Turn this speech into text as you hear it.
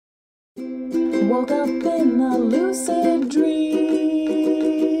Woke up in a lucid dream.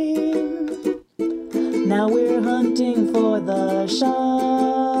 Now we're hunting for the shards.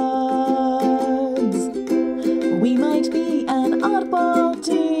 We might be an oddball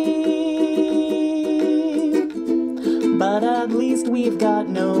team, but at least we've got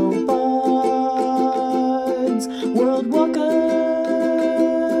no bards. World Walkers.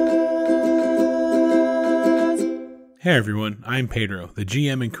 Hey everyone, I'm Pedro, the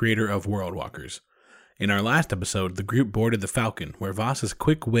GM and creator of World Walkers. In our last episode, the group boarded the Falcon, where Vasa's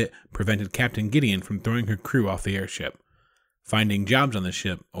quick wit prevented Captain Gideon from throwing her crew off the airship. Finding jobs on the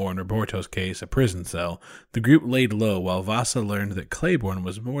ship, or in Roberto's case, a prison cell, the group laid low while Vasa learned that Claiborne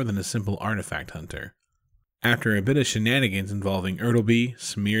was more than a simple artifact hunter. After a bit of shenanigans involving Ertleby,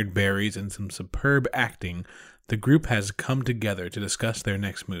 smeared berries, and some superb acting, the group has come together to discuss their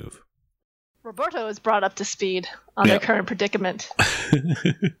next move. Roberto is brought up to speed on their current predicament.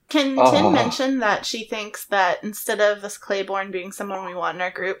 Can Tin mention that she thinks that instead of this Claiborne being someone we want in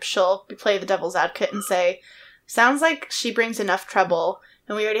our group, she'll play the devil's advocate and say, sounds like she brings enough trouble,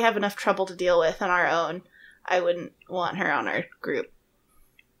 and we already have enough trouble to deal with on our own. I wouldn't want her on our group.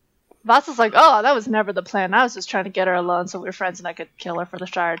 Vasa's like, oh, that was never the plan. I was just trying to get her alone so we were friends and I could kill her for the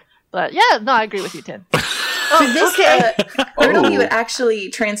shard. But yeah, no, I agree with you, Tin. For this, Ertleby would actually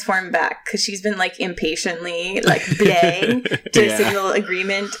transform back, because she's been, impatiently, blaying to signal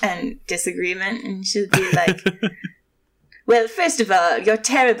agreement and disagreement, and she'll be like, well, first of all, you're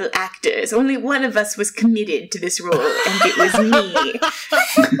terrible actors. Only one of us was committed to this role, and it was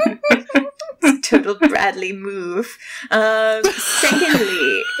me. Total Bradley move.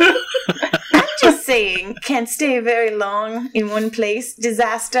 Secondly, I'm just saying, can't stay very long in one place.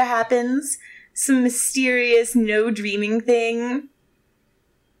 Disaster happens. Some mysterious no-dreaming thing.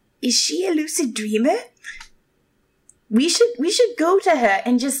 Is she a lucid dreamer? We should go to her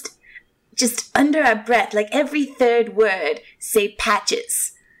and just under our breath, every third word, say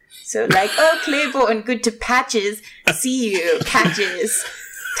patches. So oh, Claiborne, good to patches. See you, patches.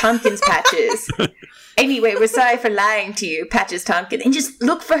 Tompkins patches. Anyway, we're sorry for lying to you, Patches Tompkins. And just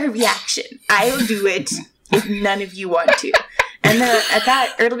look for her reaction. I'll do it if none of you want to. And then at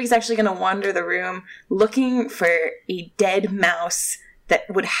that, Ertleby's actually going to wander the room looking for a dead mouse that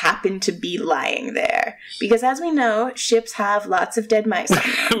would happen to be lying there. Because as we know, ships have lots of dead mice on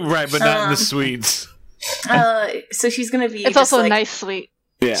them. Right, but not in the suites. So she's going to be... It's also a nice suite.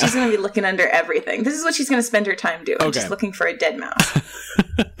 Yeah. She's going to be looking under everything. This is what she's going to spend her time doing. Okay. Just looking for a dead mouse.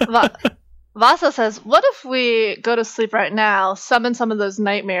 Vasa says, what if we go to sleep right now, summon some of those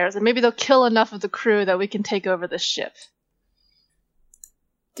nightmares, and maybe they'll kill enough of the crew that we can take over this ship?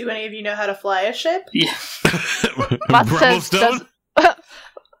 Do any of you know how to fly a ship? Yeah. Brummelstone? I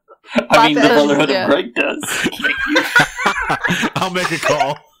mean, the Brotherhood of Greg does. I'll make a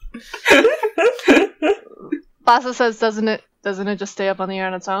call. Vasa says, doesn't it just stay up on the air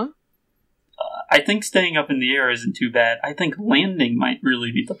on its own? I think staying up in the air isn't too bad. I think landing might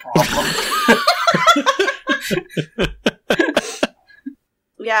really be the problem.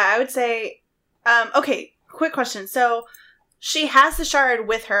 Yeah, I would say... okay, quick question. So, she has the shard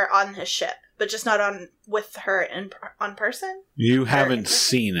with her on his ship, but just not with her on person? You haven't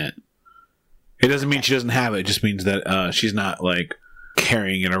seen it. It doesn't mean she doesn't have it. It just means that she's not,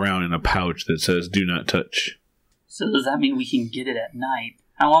 carrying it around in a pouch that says, do not touch. So does that mean we can get it at night?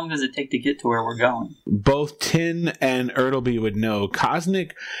 How long does it take to get to where we're going? Both Tin and Ertleby would know.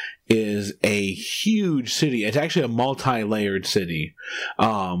 Cosnic is a huge city. It's actually a multi-layered city.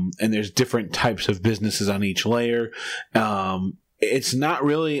 And there's different types of businesses on each layer. It's not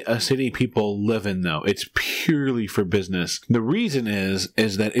really a city people live in, though. It's purely for business. The reason is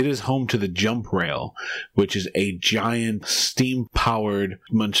that it is home to the Jump Rail, which is a giant steam-powered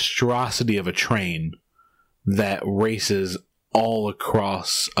monstrosity of a train that races all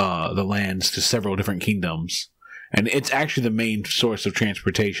across the lands to several different kingdoms. And it's actually the main source of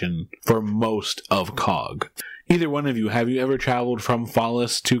transportation for most of Cog. Either one of you, have you ever traveled from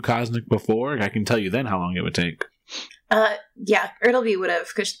Fallis to Cosnic before? I can tell you then how long it would take. Yeah, Ertleby would have,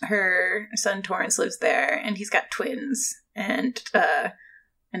 because her son Torrance lives there, and he's got twins, and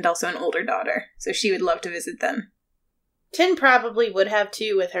also an older daughter, so she would love to visit them. Tin probably would have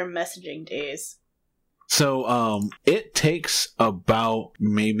too with her messaging days. So, it takes about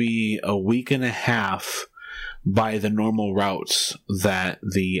maybe a week and a half by the normal routes that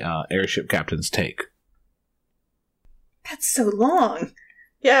the airship captains take. That's so long.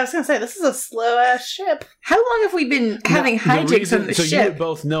 Yeah, I was going to say, this is a slow-ass ship. How long have we been having hijinks on the ship? So you would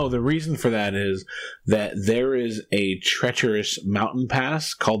both know the reason for that is that there is a treacherous mountain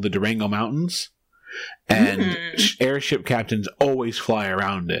pass called the Durango Mountains, and airship captains always fly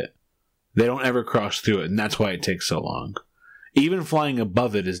around it. They don't ever cross through it, and that's why it takes so long. Even flying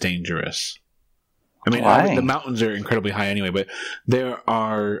above it is dangerous. I mean, the mountains are incredibly high anyway, but there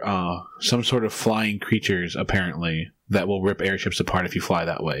are some sort of flying creatures, apparently, that will rip airships apart if you fly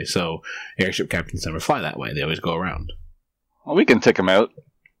that way. So airship captains never fly that way. They always go around. Well, we can take them out.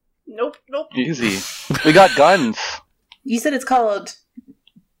 Nope. Easy. We got guns. You said it's called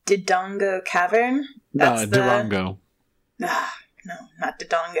Dodongo Cavern? That's Durango. No, not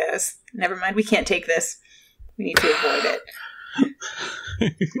Dodongos. Never mind, we can't take this. We need to avoid it.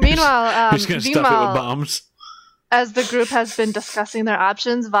 Meanwhile, You're just going to stuff it with bombs? As the group has been discussing their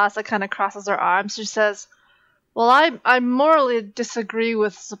options, Vasa kind of crosses her arms. She says, well, I morally disagree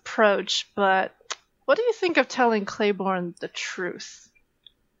with this approach, but what do you think of telling Claiborne the truth?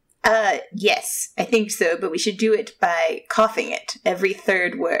 Yes, I think so, but we should do it by coughing it every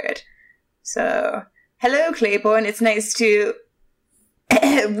third word. So, hello, Claiborne, it's nice to...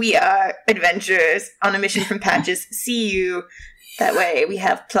 we are adventurers on a mission from Patches. See you. That way we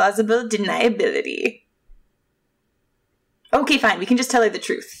have plausible deniability. Okay, fine, we can just tell her the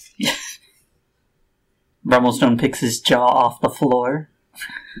truth. Brummelstone picks his jaw off the floor.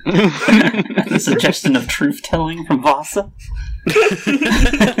 A suggestion of truth-telling from Vasa.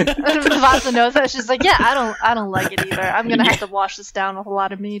 Vasa knows that. She's like, yeah, I don't like it either. I'm gonna have to wash this down with a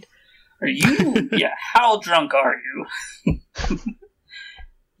lot of mead. Are you? Yeah, how drunk are you?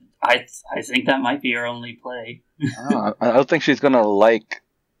 I think that might be her only play. I don't think she's gonna like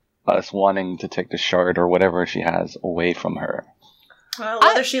us wanting to take the shard or whatever she has away from her. Well,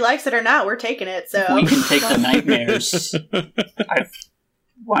 whether she likes it or not, we're taking it, so... We can take the nightmares.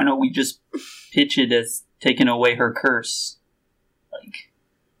 Why don't we just pitch it as taking away her curse? Like,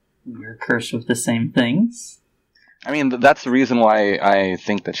 we're cursed with the same things? I mean, that's the reason why I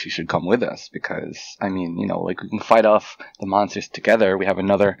think that she should come with us, because, I mean, you know, like, we can fight off the monsters together, we have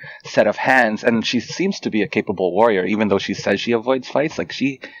another set of hands, and she seems to be a capable warrior, even though she says she avoids fights. Like,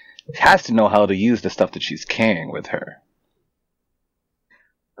 she has to know how to use the stuff that she's carrying with her.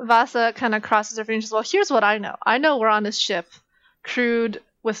 Vasa kind of crosses her fingers. Well, here's what I know. I know we're on this ship, crewed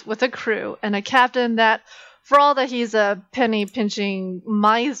with a crew, and a captain that, for all that he's a penny-pinching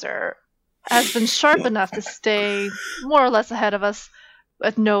miser, has been sharp enough to stay more or less ahead of us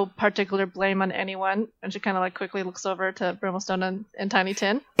with no particular blame on anyone. And she kind of like quickly looks over to Brimstone and Tiny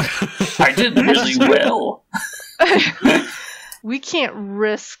Tin. I did really well. We can't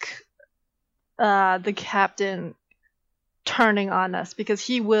risk the captain turning on us, because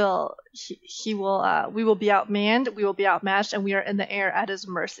we will be outmanned, we will be outmatched, and we are in the air at his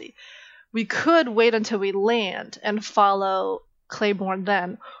mercy. We could wait until we land and follow Claiborne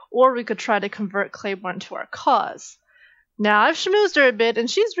then, or we could try to convert Claiborne to our cause. Now, I've schmoozed her a bit, and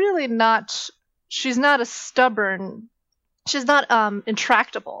she's not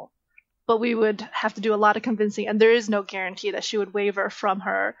intractable, but we would have to do a lot of convincing, and there is no guarantee that she would waver from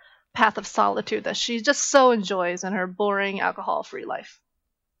her path of solitude that she just so enjoys in her boring alcohol-free life.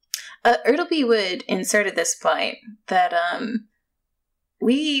 Ertleby would insert at this point that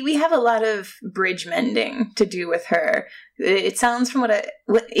we have a lot of bridge mending to do with her. It sounds from what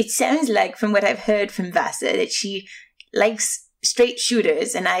I've heard from Vasa that she likes straight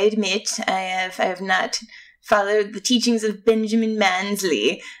shooters, and I admit I have not followed the teachings of Benjamin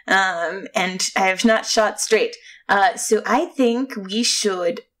Mansley, and I have not shot straight. So I think we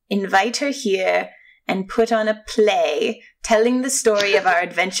should invite her here and put on a play telling the story of our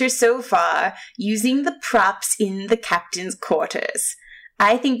adventure so far using the props in the captain's quarters.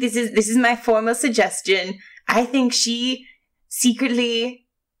 I think this is my formal suggestion. I think she secretly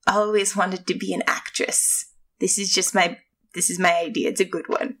always wanted to be an actress. This is my idea. It's a good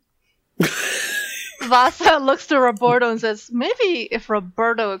one. Vasa looks to Roberto and says, maybe if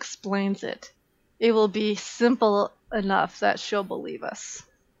Roberto explains it, it will be simple enough that she'll believe us.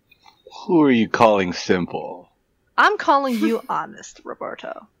 Who are you calling simple? I'm calling you honest,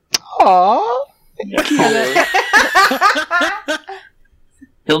 Roberto. Aww.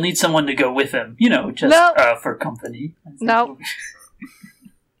 He'll need someone to go with him, for company. No.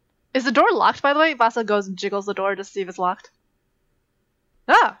 Is the door locked, by the way? Vasa goes and jiggles the door to see if it's locked.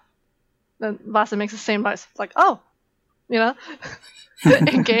 Ah! Then Vasa makes the same noise. It's like, oh!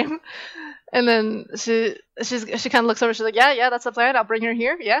 In game. And then she kind of looks over, she's like, yeah, that's the plan. I'll bring her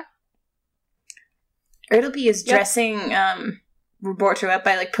here, yeah? Ertleby is dressing Roberto up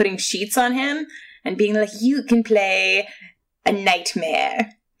by putting sheets on him and being like, you can play a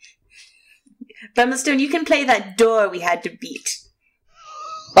nightmare. Brummelstone, you can play that door we had to beat.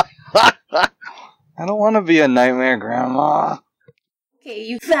 I don't want to be a nightmare, Grandma. Okay,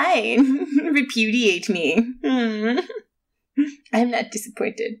 you fine. Repudiate me. I'm not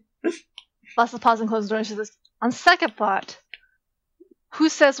disappointed. Vasa pauses and closes the door and she says, on second thought, who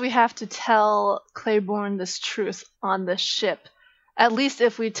says we have to tell Claiborne this truth on this ship? At least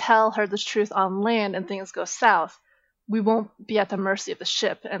if we tell her this truth on land and things go south, we won't be at the mercy of the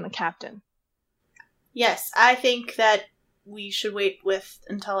ship and the captain. Yes, I think that we should wait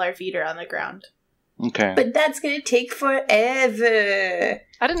until our feet are on the ground. Okay. But that's going to take forever.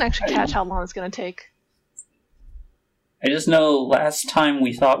 I didn't actually catch how long it's going to take. I just know last time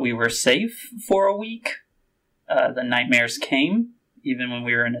we thought we were safe for a week, the nightmares came, even when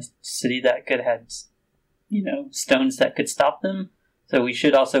we were in a city that could have, stones that could stop them. So we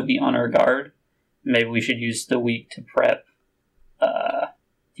should also be on our guard. Maybe we should use the week to prep,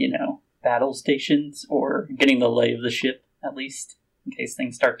 battle stations or getting the lay of the ship, at least, in case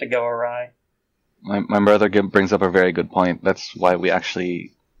things start to go awry. My brother brings up a very good point. That's why we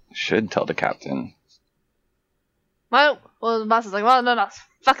actually should tell the captain. Well, the boss is like, well, no,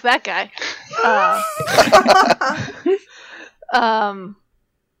 fuck that guy.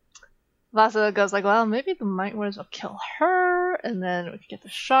 Vasa goes like, well, maybe the nightmares will kill her, and then we can get the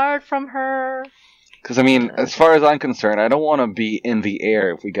shard from her. Because, as far as I'm concerned, I don't want to be in the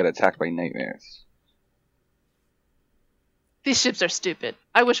air if we get attacked by nightmares. These ships are stupid.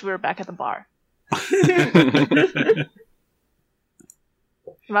 I wish we were back at the bar.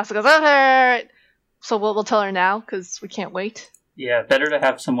 Vasa goes, okay, so we'll tell her now, because we can't wait. Yeah, better to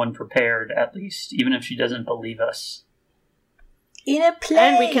have someone prepared, at least, even if she doesn't believe us. In a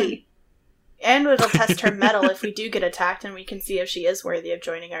play! And it'll test her mettle if we do get attacked, and we can see if she is worthy of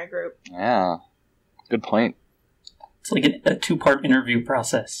joining our group. Yeah, good point. It's like a 2-part interview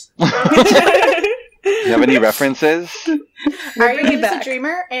process. Do you have any references? Are you a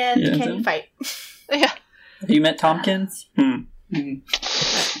dreamer, and can you fight? Yeah. Have you met Tompkins?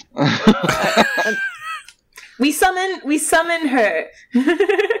 We summon her.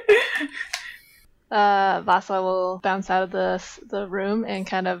 Vasa will bounce out of the room and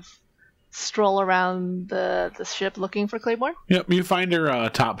kind of stroll around the ship looking for Claiborne. Yep, you find her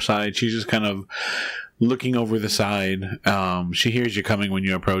topside. She's just kind of looking over the side. She hears you coming when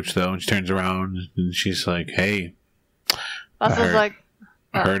you approach, though, and she turns around and she's like, "Hey." Vasa's like,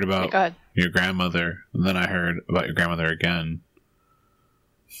 I heard about go ahead. your grandmother, and then I heard about your grandmother again.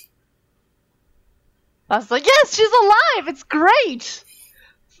 Vasa's like, yes, she's alive. It's great.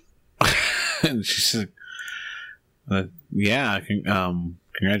 And she's like, yeah,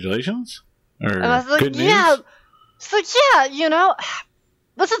 congratulations. Or And I was like, good news? yeah. She's like, yeah,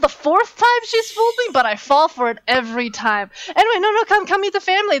 this is the 4th time she's fooled me, but I fall for it every time. Anyway, no, come meet the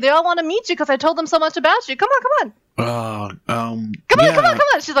family. They all want to meet you because I told them so much about you. Come on. Come on.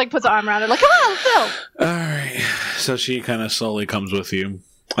 She like puts her arm around her, like, come on, let's go. All right. So she kind of slowly comes with you,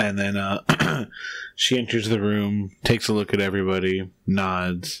 and then she enters the room, takes a look at everybody,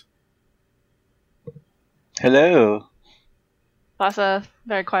 nods. Hello. Vasa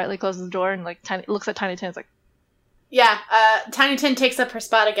very quietly closes the door and looks at Tiny Tin. It's like, yeah, Tiny Tin takes up her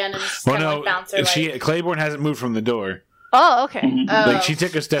spot again and just kind of bounce her. Claiborne hasn't moved from the door. Oh, okay. Like she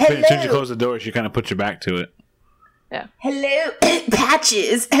took a step in, as soon as you close the door, she kind of puts her back to it. Yeah. Hello,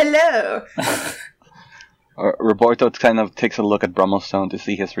 Patches. Hello. Roberto kind of takes a look at Brummelstone to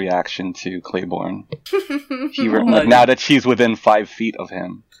see his reaction to Claiborne. Now that she's within 5 feet of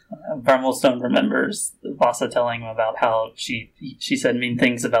him. Brummelstone remembers Vasa telling him about how she said mean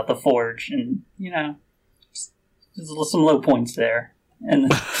things about the forge, and there's some low points there.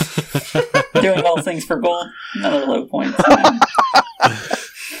 And doing all things for gold, another low point.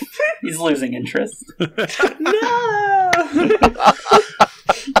 He's losing interest. No.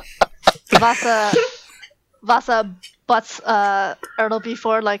 Vasa butts Ertleby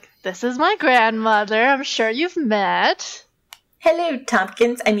forward like, this is my grandmother. I'm sure you've met. Hello,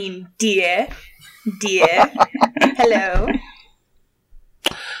 Tompkins. I mean, dear. Hello.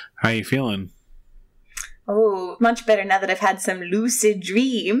 How you feeling? Oh, much better now that I've had some lucid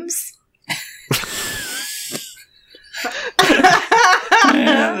dreams.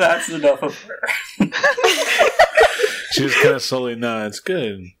 Yeah, that's enough of her. She just kind of slowly nods.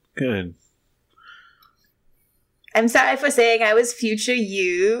 Good. I'm sorry for saying I was future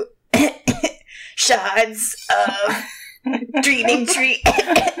you. Shards of dreaming tree.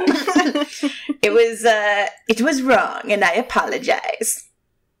 It was wrong, and I apologize.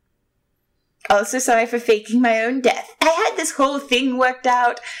 Also sorry for faking my own death. I had this whole thing worked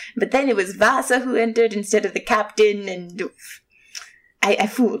out, but then it was Vasa who entered instead of the captain, and I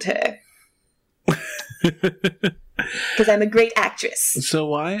fooled her. Because I'm a great actress. So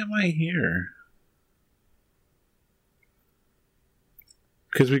why am I here?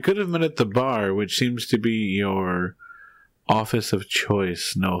 Because we could have met at the bar, which seems to be your office of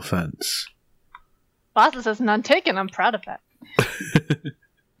choice, no offense. Vasa says none taken. I'm proud of that.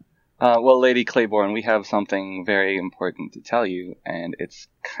 Well, Lady Claiborne, we have something very important to tell you, and it's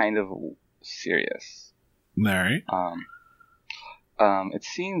kind of serious. All right. It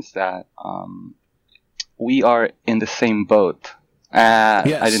seems that we are in the same boat.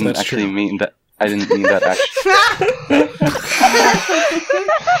 Yes, I didn't that's actually true. mean that. I didn't mean that actually.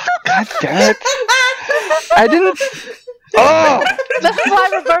 God damn it! I didn't. Oh, This is why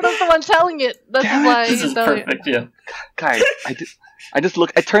Roberto's the one telling it. This is why This he's is telling it. perfect, yeah. guys, I just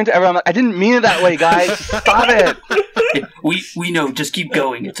look. I turned to everyone. I'm like, I didn't mean it that way, guys. Stop it. Yeah, we know, just keep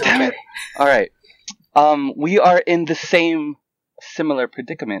going, it's Damn okay. it. All right. We are in the same similar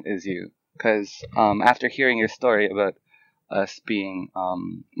predicament as you, because after hearing your story about us being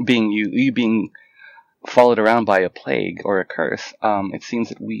being followed around by a plague or a curse, it seems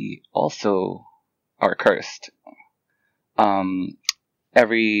that we also are cursed.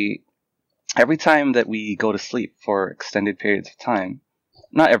 Every time that we go to sleep for extended periods of time,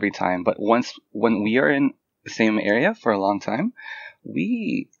 not every time, but when we are in the same area for a long time,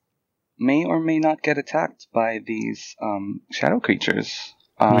 we may or may not get attacked by these shadow creatures.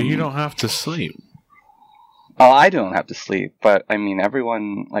 Well, you don't have to sleep. Oh, I don't have to sleep, but I mean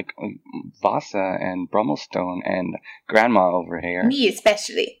everyone, like Vasa and Brummelstone and Grandma over here. Me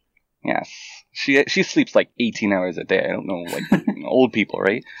especially. Yes, she sleeps like 18 hours a day. I don't know, like old people,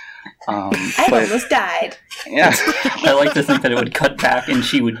 right? I But almost died. yeah, I like to think that it would cut back and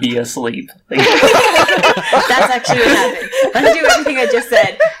she would be asleep. Like, That's actually what happened. Undo everything I just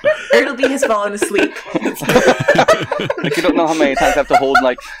said. Ertleby has fallen asleep. like you don't know how many times I have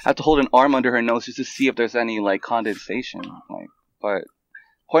to hold an arm under her nose just to see if there's any like condensation. Like, but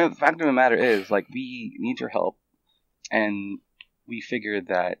the fact of the matter is, like, we need your help, and we figured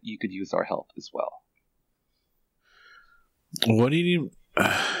that you could use our help as well. What do you need?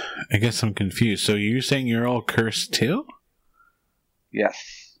 I guess I'm confused. So you're saying you're all cursed too?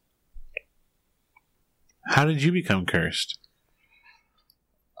 Yes. How did you become cursed?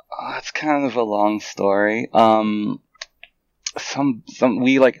 It's kind of a long story.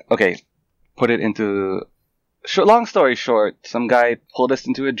 Put it into long story short. Some guy pulled us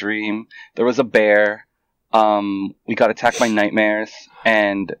into a dream. There was a bear. We got attacked by nightmares,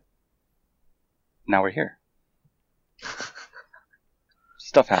 and now we're here.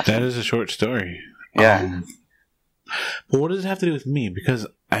 Stuff happens. That is a short story. Yeah. But what does it have to do with me? Because,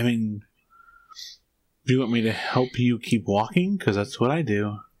 I mean, do you want me to help you keep walking? Because that's what I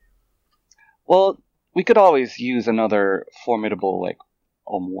do. Well, we could always use another formidable, like,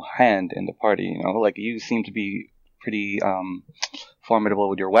 hand in the party, you know? Like, you seem to be pretty formidable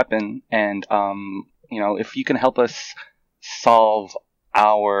with your weapon, and, you know, if you can help us solve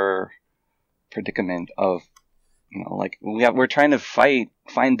our predicament of, you know, like, we're trying to find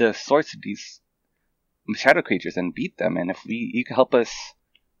the source of these shadow creatures and beat them, and if you can help us,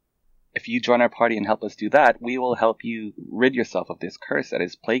 if you join our party and help us do that, we will help you rid yourself of this curse that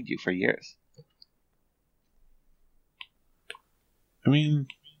has plagued you for years. I mean,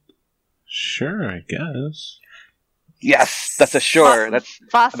 sure, I guess. Yes, that's a sure. That's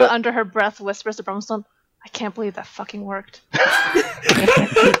Vasa, under her breath, whispers to Brumstone, I can't believe that fucking worked.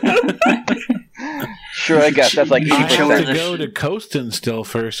 sure. I guess that's like I have 80%. to go to Coaston still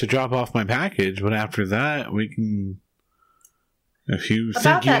first to drop off my package, but after that, we can... If you About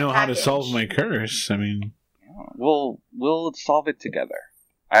think you that know how to package. solve my curse, I mean... We'll solve it together.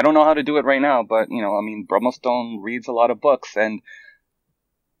 I don't know how to do it right now, but you know, I mean, Brummelstone reads a lot of books, and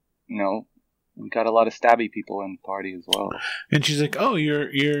you know, we got a lot of stabby people in the party as well. And she's like, "Oh,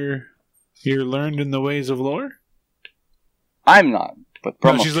 you're learned in the ways of lore." I'm not, but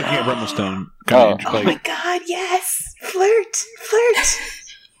No, Brummelstone. she's looking at Brummelstone. Oh. Oh my god, yes! Flirt!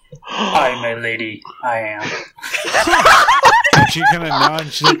 I, my lady, I am. And she kind of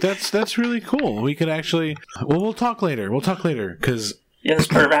nods. She's like, "That's really cool. We could actually. Well, we'll talk later. Because Yes,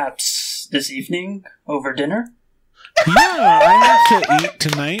 perhaps this evening over dinner? yeah, I have to eat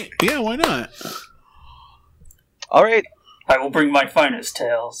tonight. Yeah, why not? All right. I will bring my finest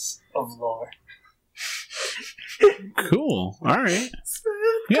tales of lore. Cool. All right.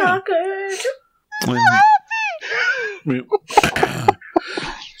 Smooth Yeah. talker!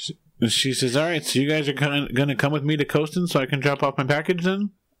 She says, "All right, so you guys are gonna come with me to Coaston so I can drop off my package then?"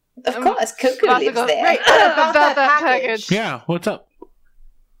 Of course, Coco Vasa lives goes, there. Right, about that package. Yeah. What's up?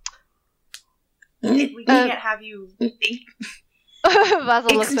 We can't have you. Vasa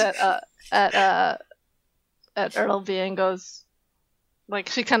looks at Ertleby and goes, like,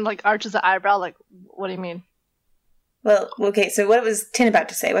 she kind of like arches the eyebrow, like, what do you mean? Well, okay, so what was Tin about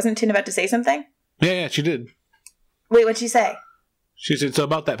to say? Wasn't Tin about to say something? Yeah, she did. Wait, what'd she say? She said, "So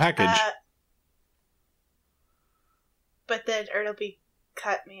about that package." But then Ertleby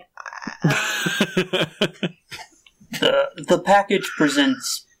cut me. The package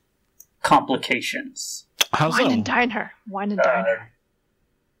presents complications. How's Wine so? and dine her. Wine and dine her.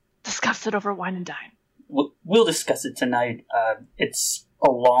 Discuss it over wine and dine. We'll discuss it tonight. It's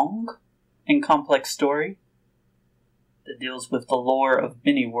a long and complex story that deals with the lore of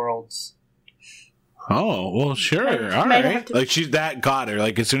many worlds. Oh, well, sure. All Might have right. to- Like, that got her.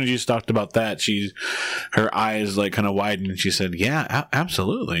 Like, as soon as you talked about that, her eyes, like, kind of widened, and she said, yeah,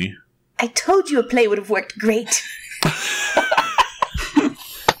 absolutely. I told you a play would have worked great.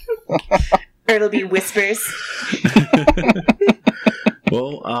 Ertleby whispers.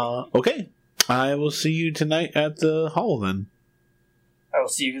 Well, okay. I will see you tonight at the hall, then. I will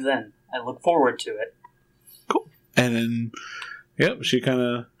see you then. I look forward to it. Cool. And then, yep, she kind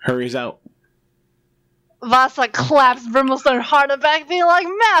of hurries out. Vasa claps Brimblestone hard on the back, being like,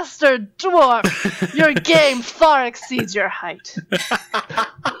 Master Dwarf, your game far exceeds your height.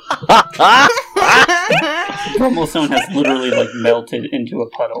 Brumblestone has literally, like, melted into a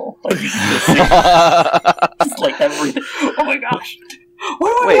puddle. Like, you can just see it's like everything. Oh my gosh.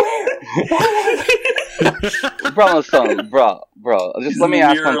 Wait. Brumblestone, bro. Just let me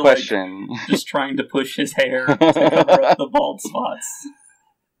ask one question. Like, just trying to push his hair to cover up the bald spots.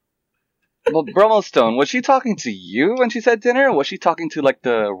 Well, Brumblestone, was she talking to you when she said dinner, or was she talking to, like,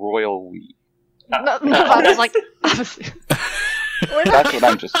 the royal we? No, Vasa's like, That's what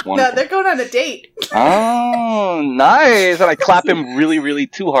I'm just wondering. No, they're going on a date. Oh, nice! And I clap him really, really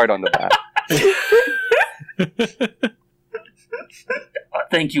too hard on the back.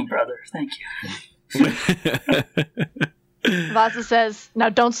 Thank you, brother. Thank you. Vasa says, now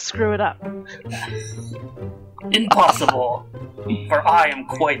don't screw it up. Impossible, for I am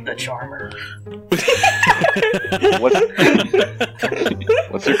quite the charmer.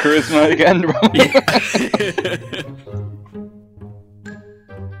 What's her charisma again, bro?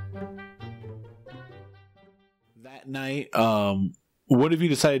 That night, what have you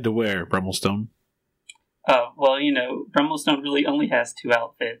decided to wear, Brumblestone? Well, you know, Brumblestone really only has two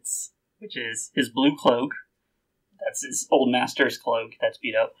outfits, which is his blue cloak. That's his old master's cloak that's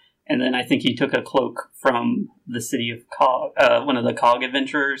beat up. And then I think he took a cloak from the city of Cog, one of the Cog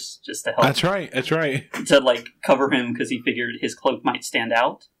adventurers, just to help. That's right. To, like, cover him because he figured his cloak might stand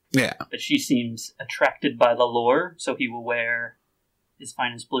out. Yeah. But she seems attracted by the lore, so he will wear his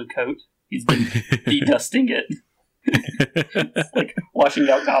finest blue coat. He's been de-dusting it. It's like washing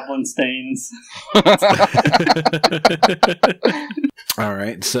out goblin stains. All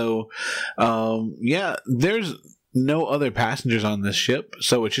right. So, yeah, there's no other passengers on this ship,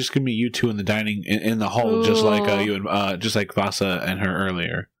 so it's just gonna be you two in the dining in the hall, just like you and just like Vasa and her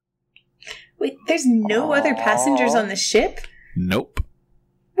earlier. Wait, there's no other passengers on the ship? Nope.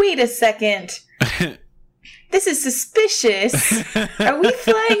 Wait a second. This is suspicious. Are we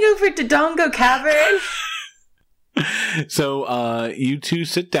flying over Dodongo Cavern? So you two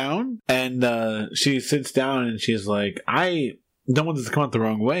sit down, and she sits down, and she's like, I don't want this to come out the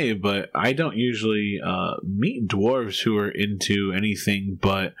wrong way, but I don't usually meet dwarves who are into anything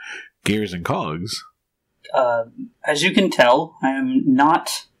but gears and cogs. As you can tell, I am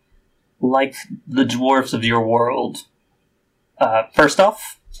not like the dwarves of your world. First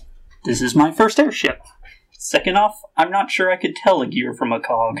off, this is my first airship. Second off, I'm not sure I could tell a gear from a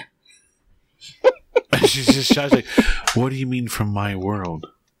cog. She's just shouting, like, what do you mean from my world?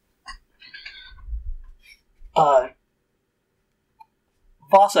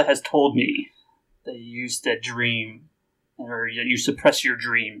 Vasa has told me that you used to dream, or that you suppress your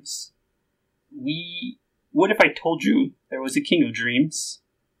dreams. What if I told you there was a king of dreams,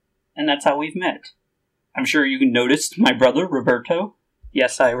 and that's how we've met? I'm sure you noticed my brother, Roberto.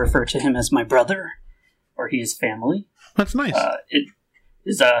 Yes, I refer to him as my brother, or he is family. That's nice. It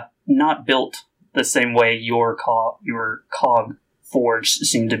is not built the same way your cog forge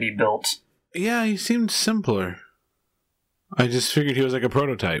seemed to be built. Yeah, he seemed simpler. I just figured he was like a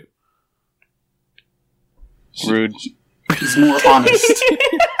prototype. Rude. He's more honest.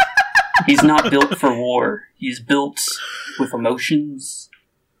 He's not built for war. He's built with emotions.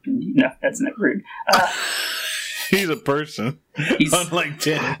 No, that's not rude. He's a person. He's unlike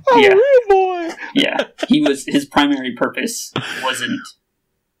Tim. Yeah. Oh, boy. Yeah, his primary purpose wasn't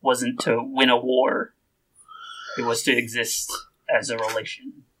to win a war. It was to exist as a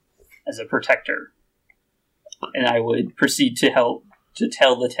relation, as a protector. And I would proceed to tell the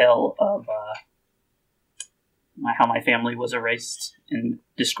tale of how my family was erased, and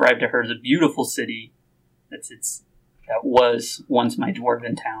describe to her the beautiful city that was once my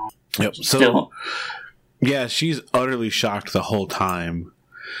dwarven town. Yep. So, yeah, she's utterly shocked the whole time.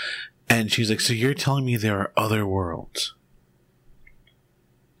 And she's like, so you're telling me there are other worlds?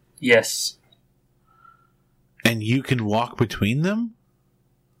 Yes. And you can walk between them?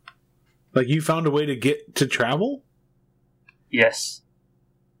 Like, you found a way to travel? Yes.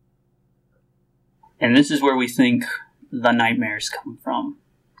 And this is where we think the nightmares come from.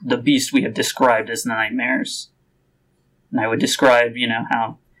 The beast we have described as the nightmares. And I would describe,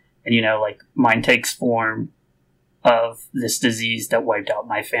 how, and like, mine takes form of this disease that wiped out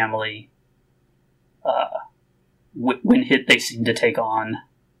my family. When hit, they seem to take on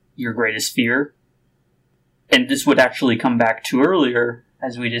your greatest fear. And this would actually come back to earlier,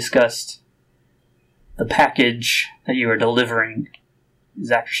 as we discussed, the package that you are delivering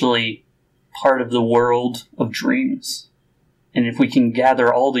is actually part of the world of dreams. And if we can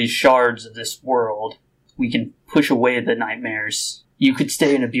gather all these shards of this world, we can push away the nightmares. You could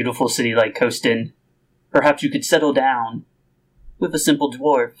stay in a beautiful city like Kostin. Perhaps you could settle down with a simple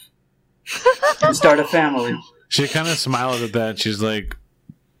dwarf and start a family. She kind of smiles at that. She's like,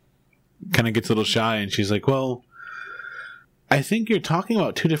 kind of gets a little shy, and she's like, well, I think you're talking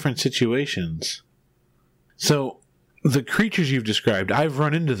about two different situations. So, the creatures you've described, I've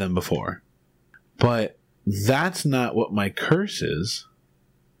run into them before. But that's not what my curse is.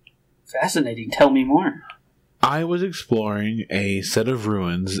 Fascinating. Tell me more. I was exploring a set of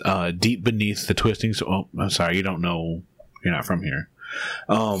ruins deep beneath the twisting... Oh, I'm sorry, you don't know. You're not from here.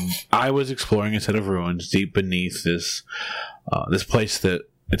 I was exploring a set of ruins deep beneath this place that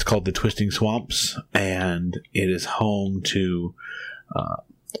it's called the Twisting Swamps, and it is home to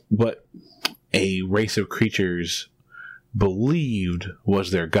what a race of creatures believed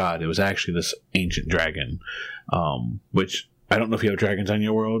was their god. It was actually this ancient dragon, which I don't know if you have dragons on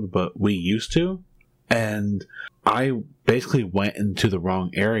your world, but we used to. And I basically went into the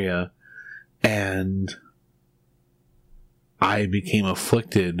wrong area, and I became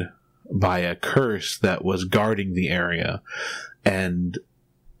afflicted by a curse that was guarding the area. And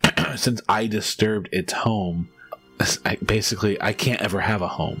since I disturbed its home, I can't ever have a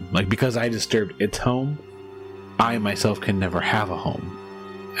home. Like, because I disturbed its home, I myself can never have a home.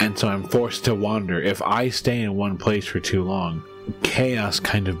 And so I'm forced to wander. If I stay in one place for too long, chaos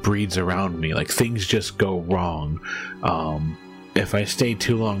kind of breeds around me. Like, things just go wrong. If I stay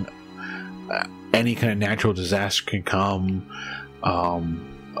too long, any kind of natural disaster can come.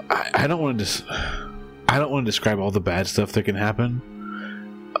 I don't want to describe all the bad stuff that can happen.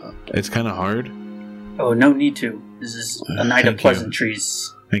 It's kind of hard. Oh, no need to. This is a night of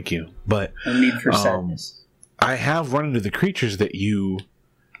pleasantries. Thank you. But no need for sadness. I have run into the creatures that you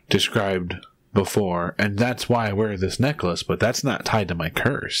described before, and that's why I wear this necklace, but that's not tied to my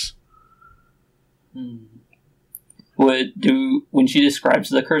curse. When she describes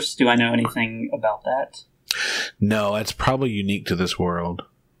the curse, do I know anything about that? No, that's probably unique to this world.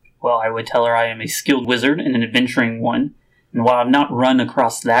 Well, I would tell her I am a skilled wizard and an adventuring one, and while I've not run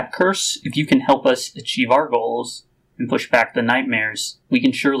across that curse, if you can help us achieve our goals and push back the nightmares, we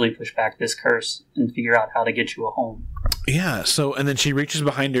can surely push back this curse and figure out how to get you a home. Yeah, and then she reaches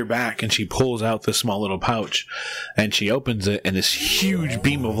behind her back and she pulls out this small little pouch and she opens it, and this huge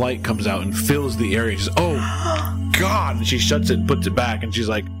beam of light comes out and fills the area. She's, oh, God! And she shuts it and puts it back, and she's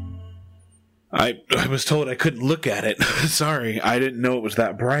like, I was told I couldn't look at it. Sorry, I didn't know it was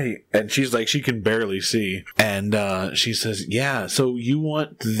that bright. And she's like, she can barely see. And she says, yeah, so you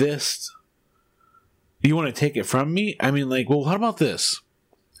want this? You want to take it from me? I mean, like, well, how about this?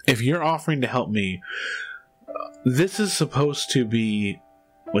 If you're offering to help me, this is supposed to be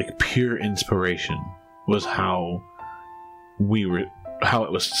like pure inspiration, was how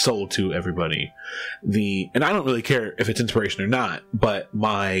it was sold to everybody. And I don't really care if it's inspiration or not, but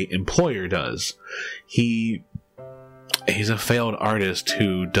my employer does. He's a failed artist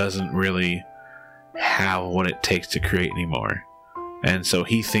who doesn't really have what it takes to create anymore. And so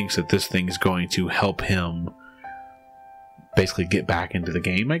he thinks that this thing is going to help him basically get back into the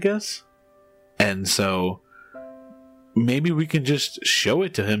game, I guess. And so maybe we can just show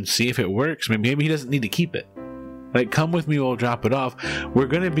it to him, see if it works. Maybe he doesn't need to keep it. Like, come with me, we'll drop it off. We're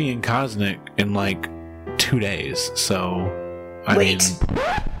going to be in Cosnick in, like, 2 days, so...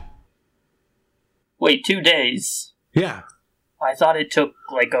 Wait, 2 days? Yeah. I thought it took,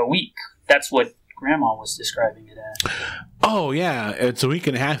 like, a week. That's what Grandma was describing it as. Oh, yeah. It's a week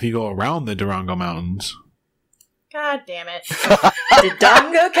and a half you go around the Durango Mountains. God damn it. The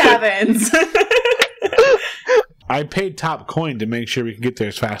Dongo Caverns. I paid top coin to make sure we can get there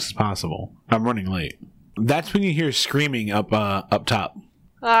as fast as possible. I'm running late. That's when you hear screaming up top.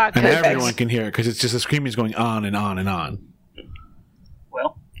 Ah, and everyone can hear it, because it's just the screaming is going on and on and on.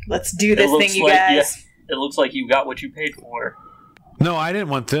 Well, let's do this thing, you guys. Yeah, it looks like you got what you paid for. No, I didn't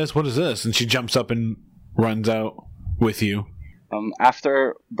want this. What is this? And she jumps up and runs out with you.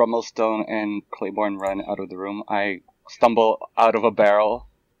 After Brummelstone and Claiborne run out of the room, I stumble out of a barrel.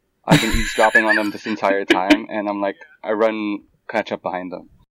 I've been eavesdropping on them this entire time, and I run, catch up behind them.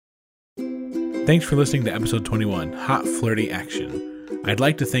 Thanks for listening to episode 21, Hot Flirty Action. I'd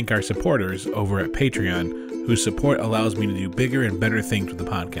like to thank our supporters over at Patreon, whose support allows me to do bigger and better things with the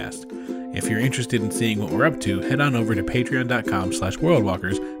podcast. If you're interested in seeing what we're up to, head on over to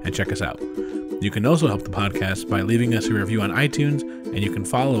patreon.com/worldwalkers and check us out. You can also help the podcast by leaving us a review on iTunes, and you can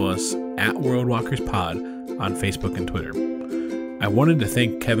follow us at WorldwalkersPod on Facebook and Twitter. I wanted to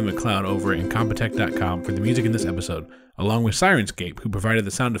thank Kevin MacLeod over at Incompetech.com for the music in this episode, along with Sirenscape, who provided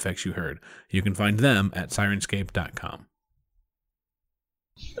the sound effects you heard. You can find them at Sirenscape.com.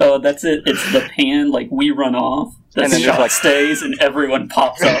 Oh, that's it. It's the pan, like, we run off, the shot stays, and everyone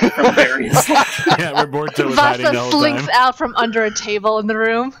pops up from various... Yeah, Roberto was hiding the whole slinks time. out from under a table in the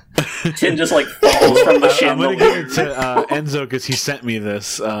room. Tim just, falls from the I'm going chandelier. to give it to Enzo, because he sent me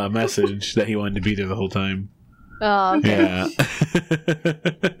this message that he wanted to be there the whole time. Oh, okay. Yeah.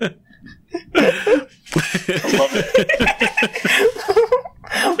 I love it.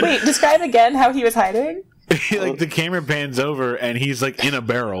 Wait, describe again how he was hiding? The camera pans over and he's in a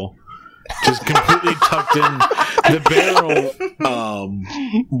barrel, just completely tucked in. The barrel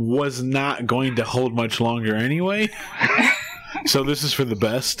was not going to hold much longer anyway, so this is for the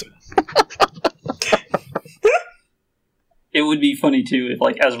best. It would be funny too if,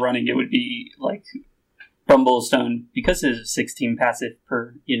 as running, it would be Brummelstone, because his 16 passive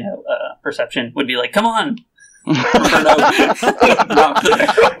per perception would be come on.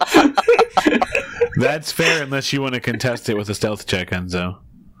 That's fair, unless you want to contest it with a stealth check, Enzo.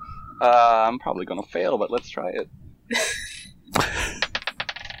 I'm probably gonna fail, but let's try it.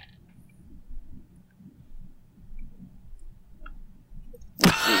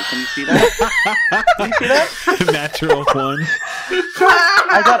 Can you see that? Can you see that? Natural 1.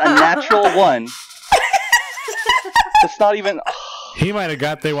 I got a natural 1. It's not even... He might have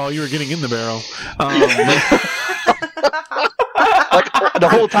got there while you were getting in the barrel. The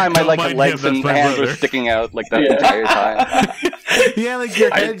whole time my Don't mind legs him, and that's my hands were brother. sticking out that entire time. Yeah,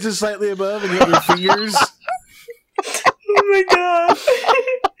 your head's just slightly above and you have your fingers. Oh my god.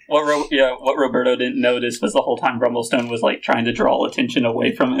 What Roberto didn't notice was the whole time Brummelstone was trying to draw attention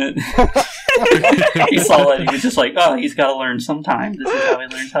away from it. He saw that, he was just oh, he's got to learn sometime. This is how he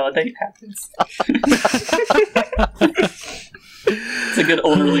learns how a date happens. It's a good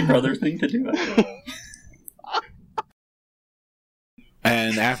elderly brother thing to do.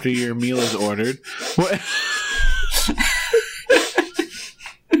 And after your meal is ordered, what?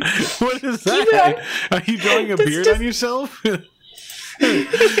 What is that? Are you drawing a beard on yourself? Don't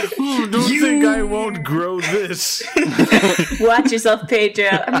think I won't grow this. Watch yourself, Pedro.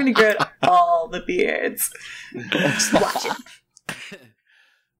 I'm going to grow all the beards. Just watch it.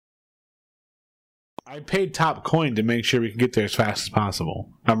 I paid top coin to make sure we can get there as fast as possible.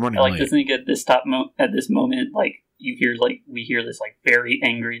 I'm running late. To think at this at this moment, you hear we hear this very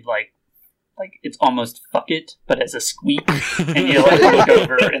angry it's almost fuck it, but as a squeak, and you look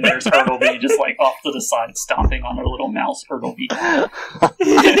over and there's Hurtleby just off to the side stomping on her little mouse Hurtleby.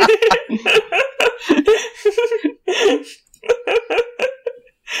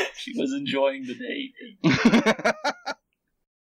 She was enjoying the day.